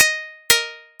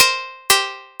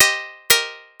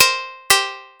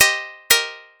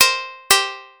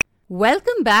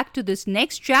Welcome back to this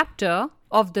next chapter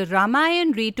of the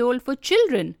Ramayana retold for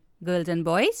children, girls and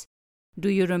boys. Do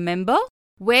you remember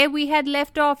where we had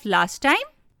left off last time?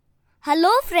 Hello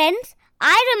friends,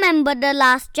 I remember the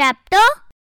last chapter.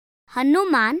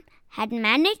 Hanuman had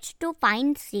managed to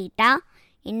find Sita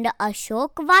in the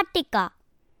Ashok Vatika.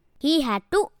 He had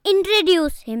to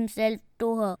introduce himself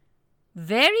to her.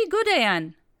 Very good,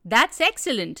 Ayan. That's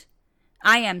excellent.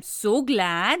 I am so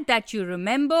glad that you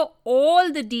remember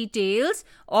all the details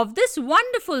of this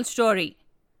wonderful story.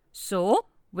 So,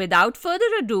 without further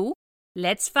ado,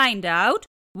 let's find out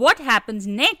what happens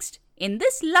next in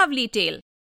this lovely tale.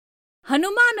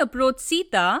 Hanuman approached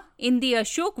Sita in the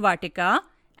Ashok Vatika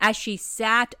as she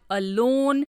sat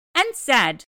alone and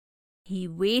sad. He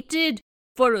waited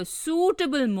for a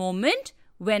suitable moment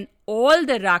when all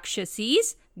the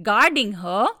Rakshasis guarding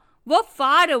her were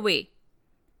far away.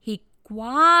 He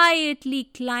quietly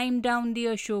climbed down the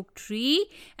Ashok tree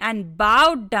and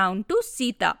bowed down to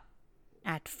Sita.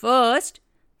 At first,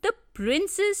 the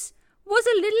princess was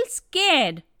a little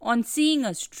scared on seeing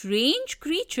a strange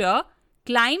creature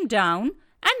climb down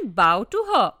and bow to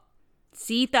her.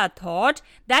 Sita thought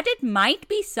that it might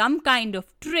be some kind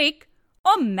of trick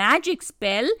or magic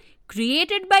spell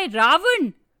created by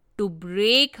Ravan to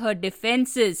break her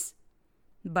defenses.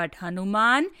 But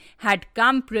Hanuman had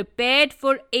come prepared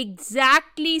for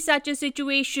exactly such a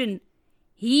situation.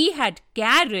 He had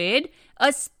carried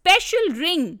a special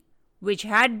ring which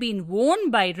had been worn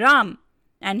by Ram,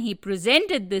 and he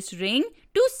presented this ring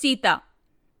to Sita.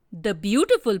 The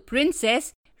beautiful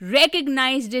princess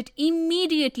recognized it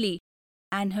immediately,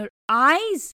 and her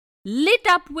eyes lit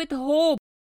up with hope.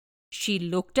 She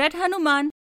looked at Hanuman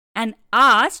and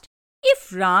asked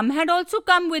if Ram had also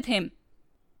come with him.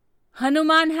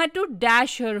 Hanuman had to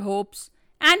dash her hopes,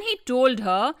 and he told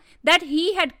her that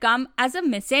he had come as a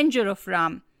messenger of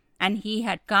Ram, and he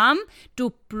had come to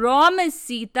promise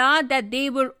Sita that they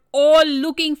were all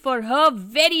looking for her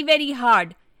very, very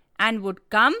hard and would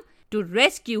come to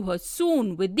rescue her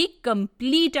soon with the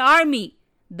complete army,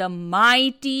 the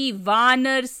mighty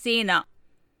Vanar Sena.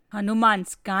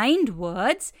 Hanuman's kind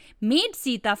words made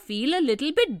Sita feel a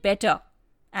little bit better,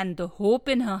 and the hope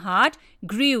in her heart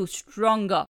grew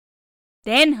stronger.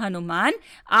 Then Hanuman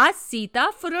asked Sita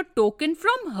for a token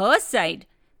from her side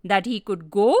that he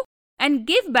could go and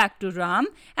give back to Ram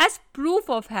as proof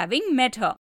of having met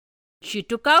her. She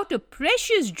took out a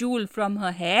precious jewel from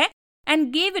her hair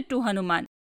and gave it to Hanuman.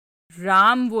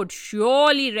 Ram would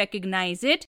surely recognize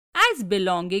it as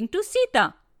belonging to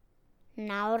Sita.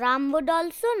 Now Ram would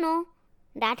also know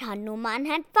that Hanuman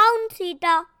had found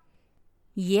Sita.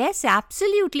 Yes,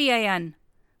 absolutely, Ayan.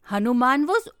 Hanuman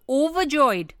was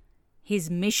overjoyed. His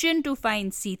mission to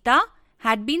find Sita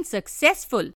had been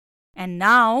successful, and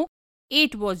now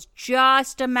it was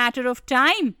just a matter of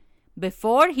time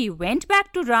before he went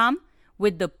back to Ram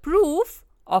with the proof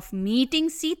of meeting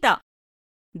Sita.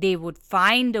 They would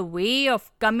find a way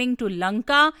of coming to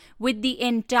Lanka with the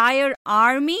entire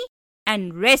army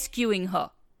and rescuing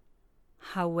her.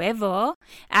 However,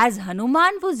 as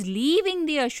Hanuman was leaving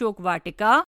the Ashok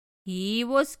Vatika, he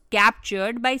was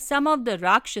captured by some of the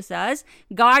Rakshasas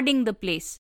guarding the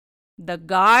place. The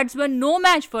guards were no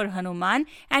match for Hanuman,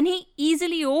 and he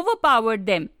easily overpowered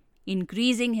them,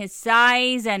 increasing his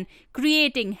size and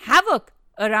creating havoc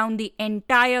around the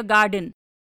entire garden.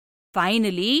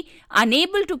 Finally,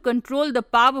 unable to control the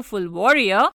powerful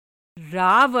warrior,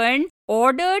 Ravan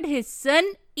ordered his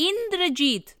son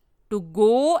Indrajit to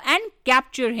go and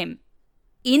capture him.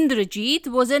 Indrajit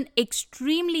was an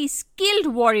extremely skilled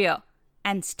warrior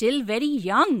and still very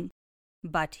young,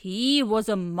 but he was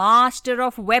a master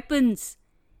of weapons.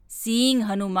 Seeing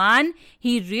Hanuman,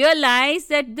 he realized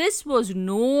that this was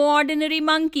no ordinary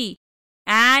monkey,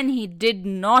 and he did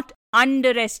not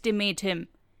underestimate him.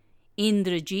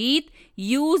 Indrajit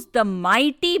used the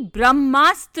mighty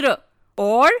Brahmastra,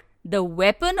 or the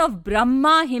weapon of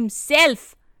Brahma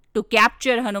himself, to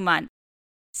capture Hanuman.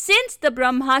 Since the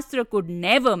Brahmastra could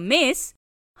never miss,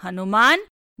 Hanuman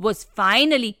was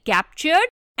finally captured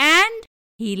and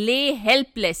he lay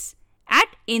helpless at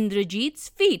Indrajit's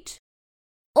feet.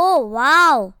 Oh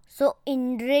wow! So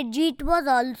Indrajit was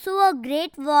also a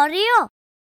great warrior?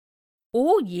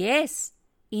 Oh yes,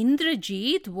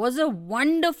 Indrajit was a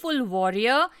wonderful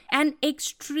warrior and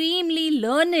extremely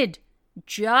learned,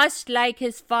 just like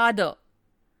his father.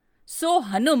 So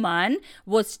Hanuman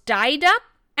was tied up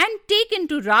and taken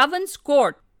to Ravan's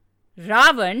court.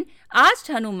 Ravan asked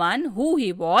Hanuman who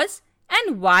he was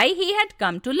and why he had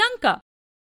come to Lanka.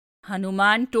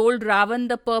 Hanuman told Ravan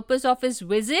the purpose of his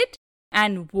visit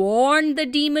and warned the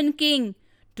demon king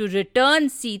to return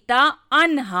Sita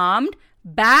unharmed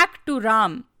back to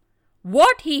Ram.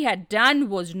 what he had done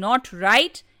was not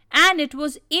right and it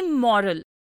was immoral.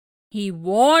 He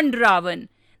warned Ravan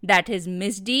that his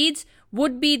misdeeds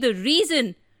would be the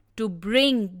reason to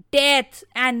bring death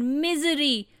and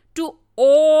misery to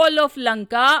all of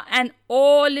Lanka and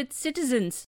all its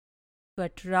citizens.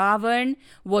 But Ravan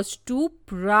was too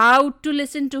proud to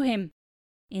listen to him.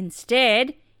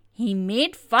 Instead, he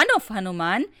made fun of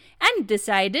Hanuman and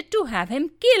decided to have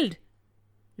him killed.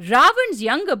 Ravan's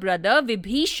younger brother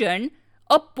Vibhishan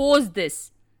opposed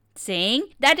this, saying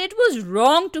that it was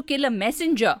wrong to kill a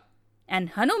messenger,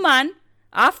 and Hanuman,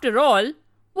 after all,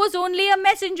 was only a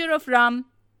messenger of Ram.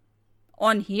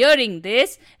 On hearing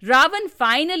this, Ravan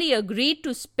finally agreed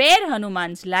to spare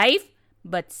Hanuman's life,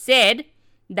 but said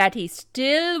that he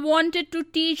still wanted to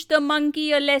teach the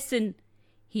monkey a lesson.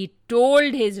 He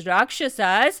told his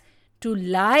Rakshasas to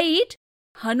light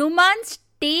Hanuman's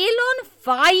tail on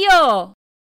fire.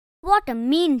 What a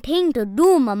mean thing to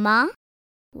do, Mama.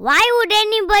 Why would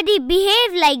anybody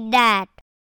behave like that?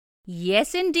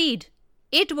 Yes, indeed.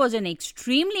 It was an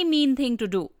extremely mean thing to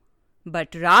do.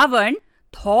 But Ravan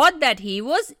thought that he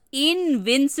was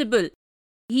invincible.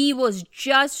 He was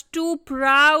just too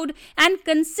proud and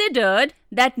considered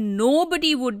that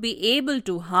nobody would be able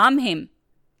to harm him.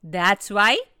 That's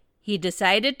why he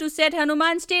decided to set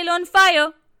Hanuman's tail on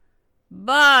fire.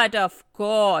 But of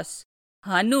course,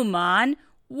 Hanuman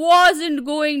wasn't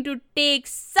going to take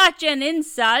such an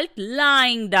insult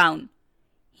lying down.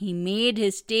 He made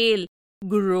his tail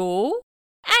grow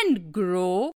and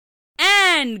grow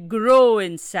and grow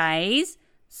in size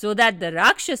so that the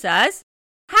Rakshasas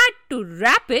had to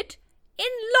wrap it in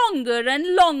longer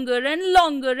and longer and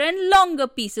longer and longer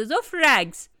pieces of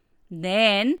rags.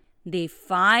 Then they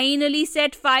finally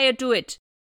set fire to it.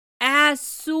 As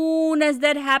soon as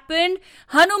that happened,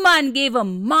 Hanuman gave a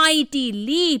mighty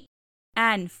leap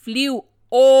and flew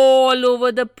all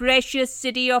over the precious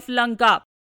city of Lanka,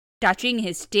 touching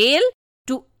his tail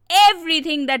to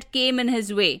everything that came in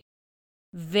his way.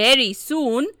 Very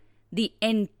soon, the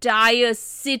entire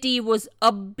city was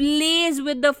ablaze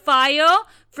with the fire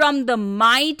from the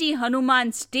mighty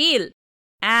Hanuman's tail,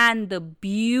 and the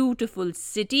beautiful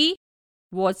city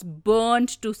was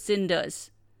burnt to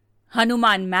cinders.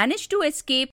 Hanuman managed to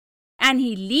escape, and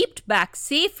he leaped back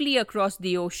safely across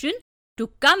the ocean to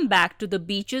come back to the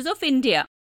beaches of India.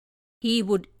 He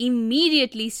would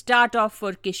immediately start off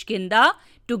for Kishkinda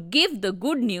to give the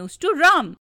good news to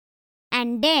Ram.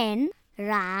 And then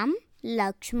Ram,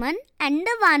 Lakshman and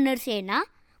the Vanar Sena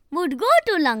would go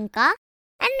to Lanka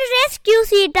and rescue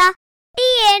Sita. The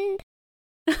end.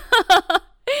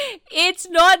 It's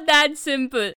not that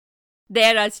simple.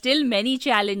 There are still many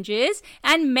challenges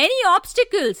and many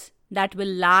obstacles that will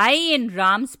lie in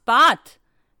Ram's path.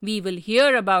 We will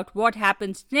hear about what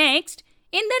happens next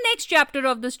in the next chapter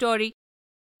of the story.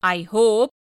 I hope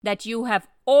that you have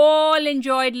all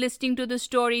enjoyed listening to the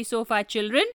story so far,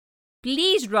 children.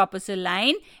 Please drop us a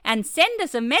line and send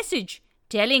us a message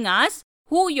telling us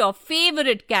who your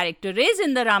favorite character is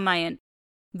in the Ramayana.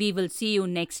 We will see you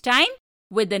next time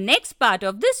with the next part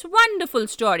of this wonderful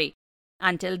story.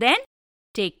 Until then,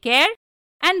 take care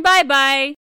and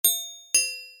bye-bye.